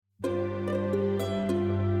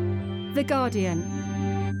The Guardian.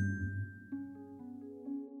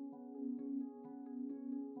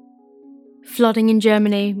 Flooding in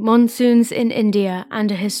Germany, monsoons in India,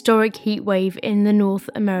 and a historic heatwave in the North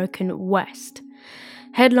American West.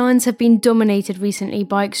 Headlines have been dominated recently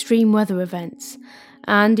by extreme weather events.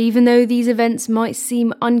 And even though these events might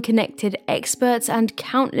seem unconnected, experts and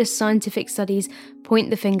countless scientific studies point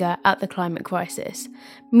the finger at the climate crisis,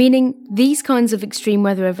 meaning these kinds of extreme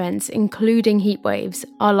weather events, including heatwaves,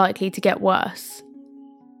 are likely to get worse.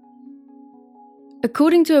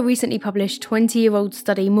 According to a recently published 20-year-old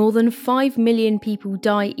study, more than 5 million people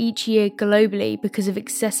die each year globally because of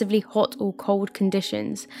excessively hot or cold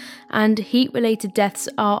conditions, and heat-related deaths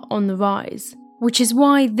are on the rise. Which is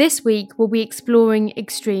why this week we'll be exploring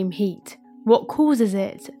extreme heat, what causes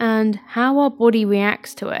it, and how our body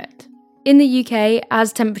reacts to it. In the UK,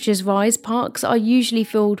 as temperatures rise, parks are usually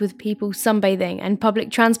filled with people sunbathing, and public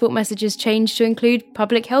transport messages change to include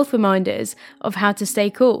public health reminders of how to stay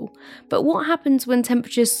cool. But what happens when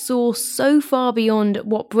temperatures soar so far beyond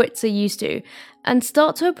what Brits are used to and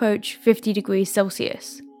start to approach 50 degrees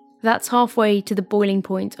Celsius? That's halfway to the boiling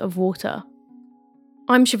point of water.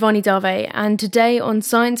 I'm Shivani Dave, and today on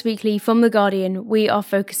Science Weekly from The Guardian, we are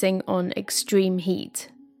focusing on extreme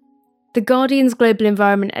heat. The Guardian's global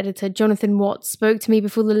environment editor Jonathan Watts spoke to me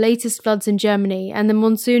before the latest floods in Germany and the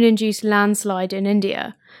monsoon-induced landslide in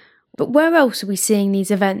India. But where else are we seeing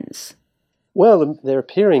these events? Well, they're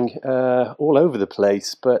appearing all over the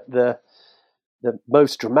place, but the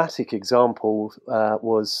most dramatic example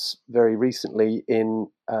was very recently in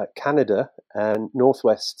Canada and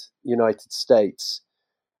northwest United States,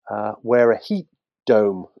 where a heat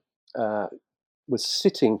dome was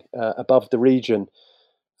sitting above the region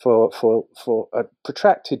for a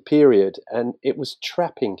protracted period, and it was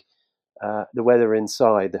trapping the weather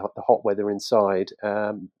inside, the hot weather inside,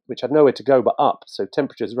 which had nowhere to go but up. So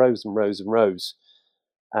temperatures rose and rose and rose.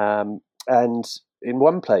 And in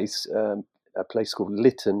one place, a place called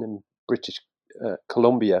Lytton in British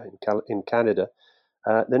Columbia in Canada,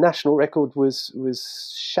 the national record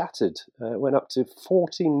was shattered. It went up to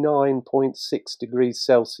 49.6 degrees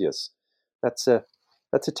Celsius. That's a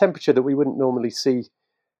temperature that we wouldn't normally see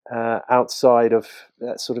outside of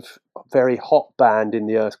that sort of very hot band in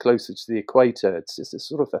the Earth closer to the equator. It's a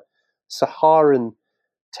sort of a Saharan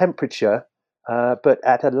temperature, but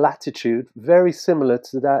at a latitude very similar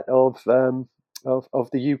to that of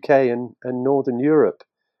the UK and Northern Europe.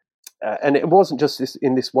 And it wasn't just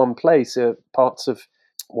in this one place. Parts of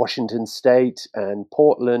Washington State and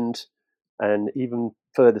Portland and even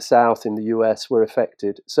further south in the US were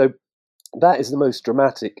affected. So that is the most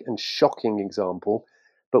dramatic and shocking example.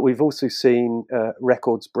 But we've also seen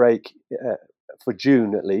records break for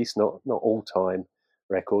June, at least, not all-time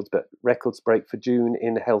records, but records break for June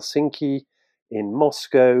in Helsinki, in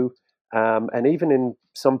Moscow, and even in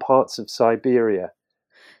some parts of Siberia.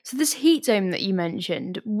 So this heat dome that you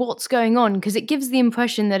mentioned, what's going on? Because it gives the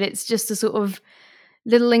impression that it's just a sort of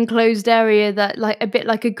little enclosed area that, like, a bit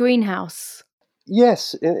like a greenhouse.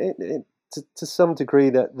 Yes, to some degree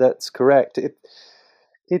that's correct.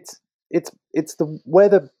 It's the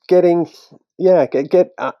weather getting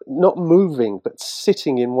not moving but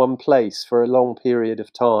sitting in one place for a long period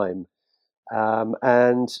of time,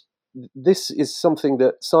 and this is something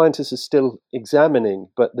that scientists are still examining,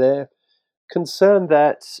 but they're concerned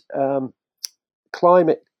that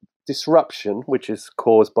climate disruption, which is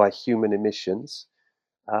caused by human emissions,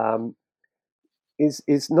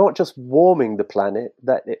 is not just warming the planet,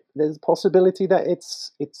 that there's a possibility that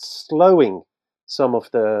it's slowing some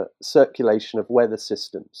of the circulation of weather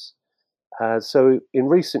systems. So in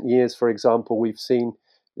recent years, for example, we've seen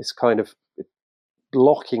this kind of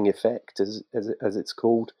blocking effect, as it's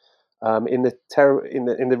called, in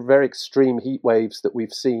the very extreme heat waves that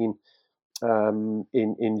we've seen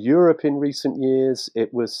in Europe in recent years.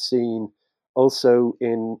 It was seen also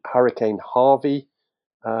in Hurricane Harvey,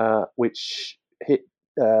 which hit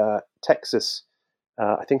Texas.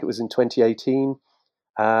 I think it was in 2018.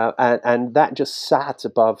 And that just sat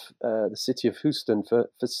above the city of Houston for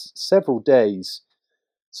several days.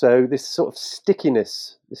 So this sort of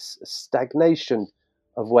stickiness, this stagnation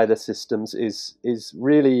of weather systems is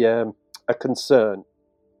really a concern.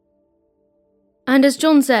 And as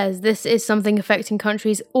John says, this is something affecting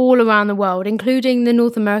countries all around the world, including the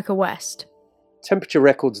North America West. Temperature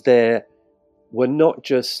records there were not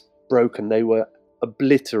just broken, they were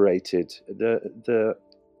obliterated. The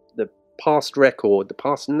past record, the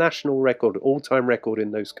past national record, all-time record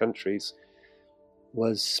in those countries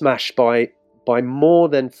was smashed by more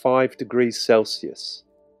than 5 degrees Celsius.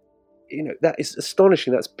 You know, that is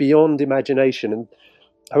astonishing. That's beyond imagination. And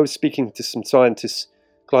I was speaking to some scientists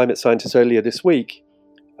climate scientists earlier this week,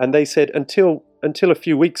 and they said until a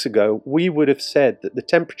few weeks ago, we would have said that the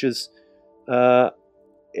temperatures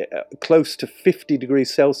close to 50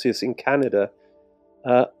 degrees Celsius in Canada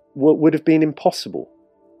would have been impossible.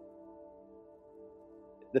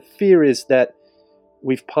 The fear is that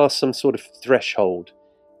we've passed some sort of threshold,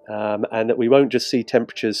 and that we won't just see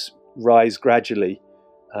temperatures rise gradually,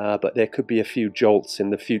 but there could be a few jolts in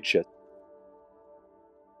the future.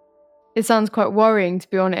 It sounds quite worrying, to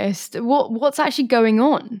be honest. What's actually going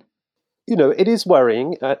on? It is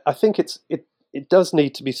worrying. I think it does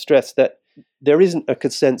need to be stressed that there isn't a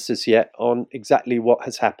consensus yet on exactly what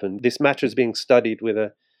has happened. This matter is being studied with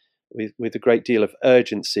a great deal of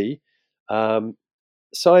urgency.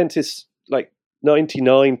 Scientists, like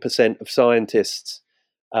 99% of scientists,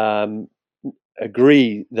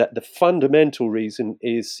 agree that the fundamental reason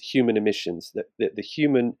is human emissions, that the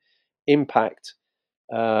human impact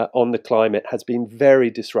on the climate has been very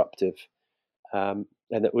disruptive, and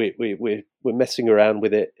that we're messing around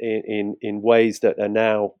with it in ways that are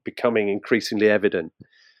now becoming increasingly evident.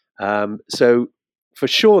 So, for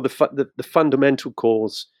sure, the fundamental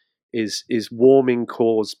cause is warming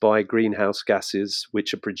caused by greenhouse gases,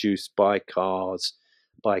 which are produced by cars,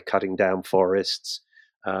 by cutting down forests,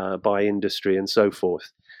 by industry, and so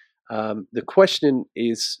forth. The question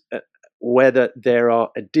is whether there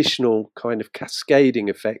are additional kind of cascading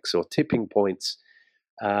effects or tipping points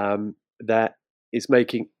that is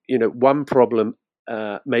making, one problem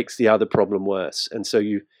makes the other problem worse, and so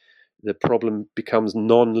the problem becomes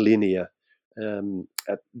non-linear.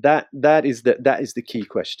 That is the key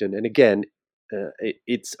question, and again,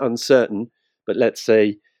 it's uncertain. But let's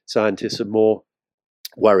say scientists are more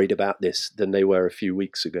worried about this than they were a few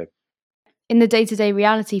weeks ago. In the day-to-day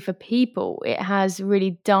reality for people, it has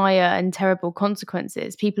really dire and terrible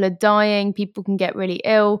consequences. People are dying, people can get really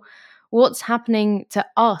ill. What's happening to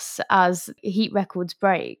us as heat records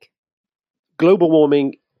break? Global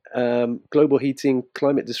warming, global heating,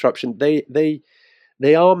 climate disruption, they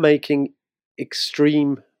are making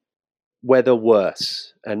extreme weather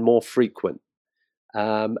worse and more frequent.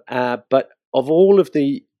 But of all of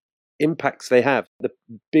the impacts they have, the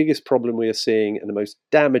biggest problem we are seeing and the most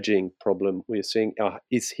damaging problem we are seeing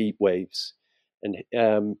is heat waves, and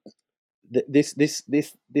this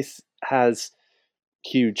has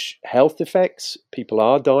huge health effects. People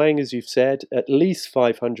are dying, as you've said. At least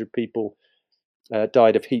 500 people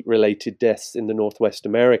died of heat-related deaths in the Northwest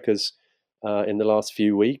Americas in the last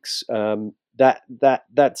few weeks. That's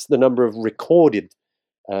the number of recorded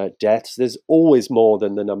deaths. There's always more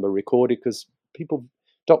than the number recorded because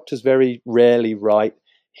doctors very rarely write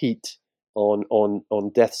heat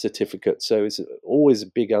on death certificates, so it's always a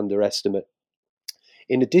big underestimate.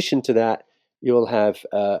 In addition to that, you'll have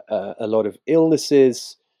a lot of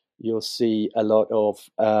illnesses. You'll see a lot of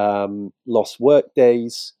lost work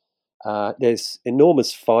days. There's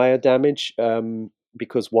enormous fire damage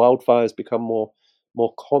because wildfires become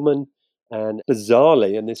more common. And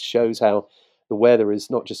bizarrely, and this shows how the weather is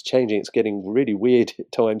not just changing, it's getting really weird at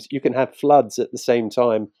times. You can have floods at the same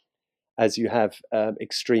time as you have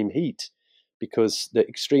extreme heat, because the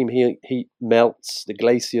extreme heat melts the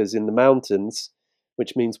glaciers in the mountains,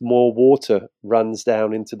 which means more water runs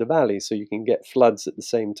down into the valley, so you can get floods at the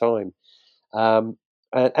same time. And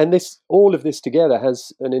all of this together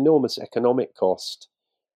has an enormous economic cost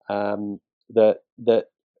that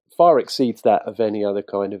far exceeds that of any other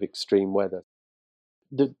kind of extreme weather.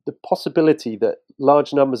 The possibility that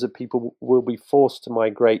large numbers of people will be forced to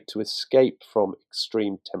migrate to escape from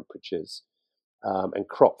extreme temperatures and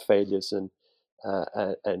crop failures and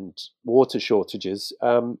water shortages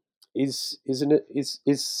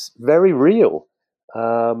is very real.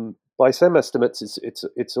 By some estimates,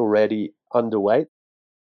 it's already underway.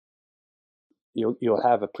 You'll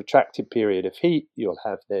have a protracted period of heat. You'll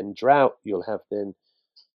have then drought. You'll have then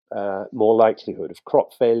more likelihood of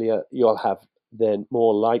crop failure. You'll have then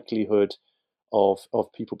more likelihood of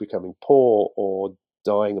people becoming poor or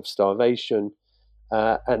dying of starvation,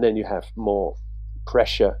 and then you have more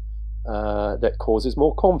pressure that causes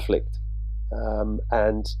more conflict,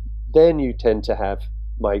 and then you tend to have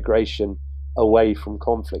migration away from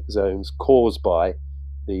conflict zones caused by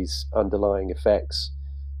these underlying effects.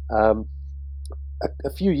 A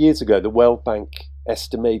few years ago, the World Bank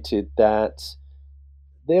estimated that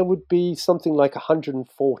there would be something like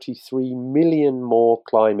 143 million more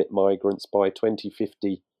climate migrants by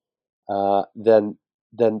 2050 than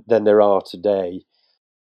there are today.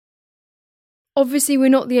 Obviously, we're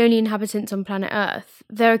not the only inhabitants on planet Earth.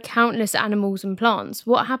 There are countless animals and plants.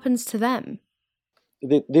 What happens to them?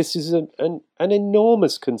 This is an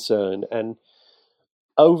enormous concern and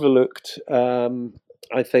overlooked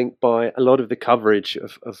I think, by a lot of the coverage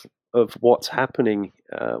of what's happening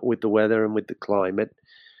with the weather and with the climate.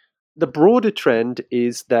 The broader trend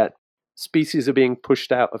is that species are being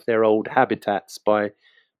pushed out of their old habitats by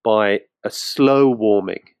a slow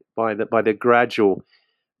warming, by the gradual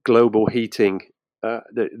global heating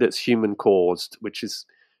that's human caused, which is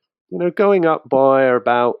going up by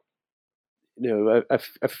about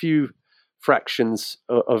a few fractions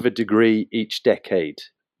of a degree each decade.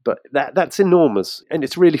 But that's enormous, and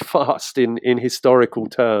it's really fast in historical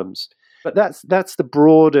terms. But that's the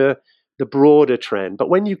broader trend. But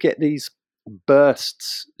when you get these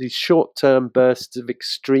bursts, these short-term bursts of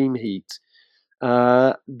extreme heat,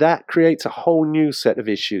 that creates a whole new set of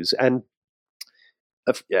issues. And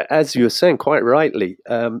as you were saying quite rightly,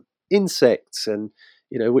 insects and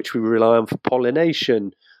which we rely on for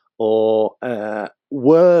pollination, or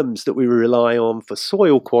worms that we rely on for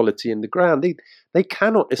soil quality in the ground, they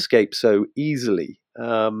cannot escape so easily,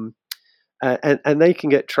 and they can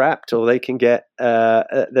get trapped, or they can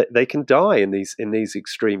die in these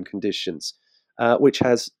extreme conditions, which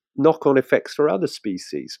has knock-on effects for other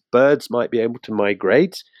species. Birds might be able to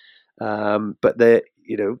migrate, but they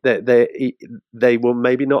will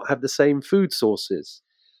maybe not have the same food sources,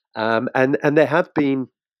 and there have been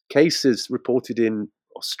cases reported in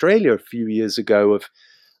Australia a few years ago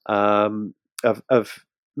of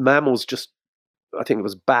mammals, I think it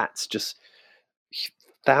was bats, just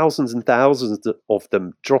thousands and thousands of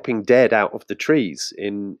them dropping dead out of the trees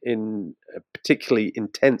in a particularly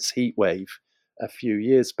intense heat wave a few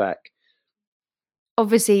years back.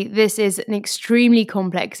 Obviously, this is an extremely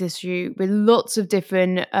complex issue with lots of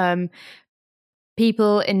different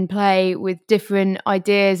people in play with different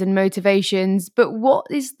ideas and motivations. But what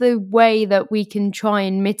is the way that we can try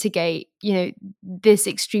and mitigate, this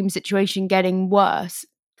extreme situation getting worse?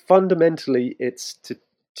 Fundamentally, it's to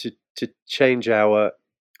change our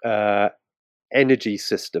energy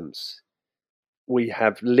systems. We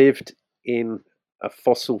have lived in a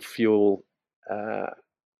fossil fuel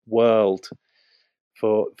world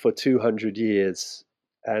for 200 years.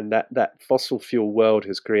 And that fossil fuel world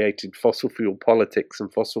has created fossil fuel politics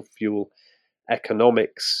and fossil fuel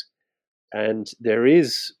economics. And there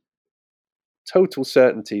is total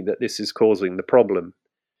certainty that this is causing the problem.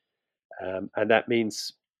 And that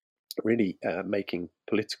means really making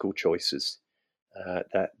political choices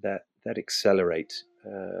that accelerate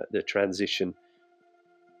the transition.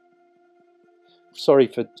 Sorry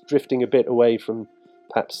for drifting a bit away from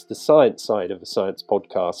perhaps the science side of a science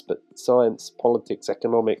podcast, but science, politics,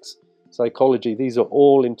 economics, psychology, these are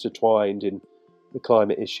all intertwined in the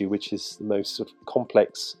climate issue, which is the most sort of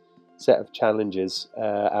complex set of challenges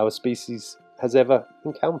our species has ever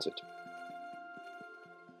encountered.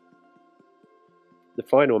 The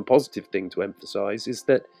final and positive thing to emphasize is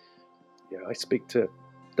that I speak to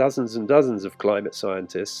dozens and dozens of climate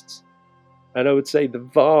scientists, and I would say the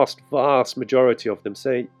vast, vast majority of them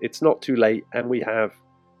say it's not too late and we have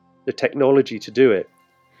the technology to do it.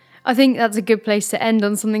 I think that's a good place to end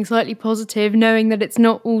on something slightly positive, knowing that it's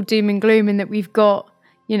not all doom and gloom and that we've got,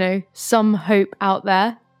 some hope out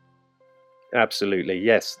there. Absolutely.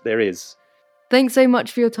 Yes, there is. Thanks so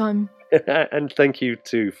much for your time. And thank you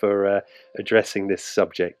too for addressing this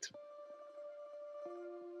subject.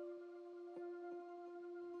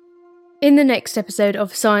 In the next episode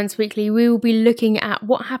of Science Weekly, we will be looking at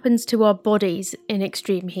what happens to our bodies in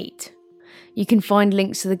extreme heat. You can find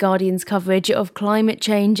links to The Guardian's coverage of climate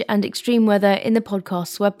change and extreme weather in the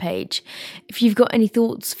podcast's webpage. If you've got any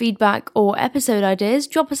thoughts, feedback, or episode ideas,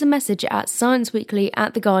 drop us a message at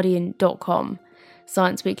scienceweekly@theguardian.com.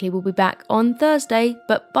 Science Weekly will be back on Thursday,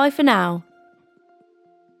 but bye for now.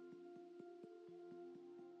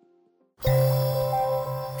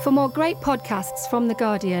 For more great podcasts from The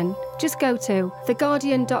Guardian, just go to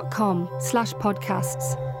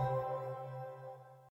theguardian.com/podcasts.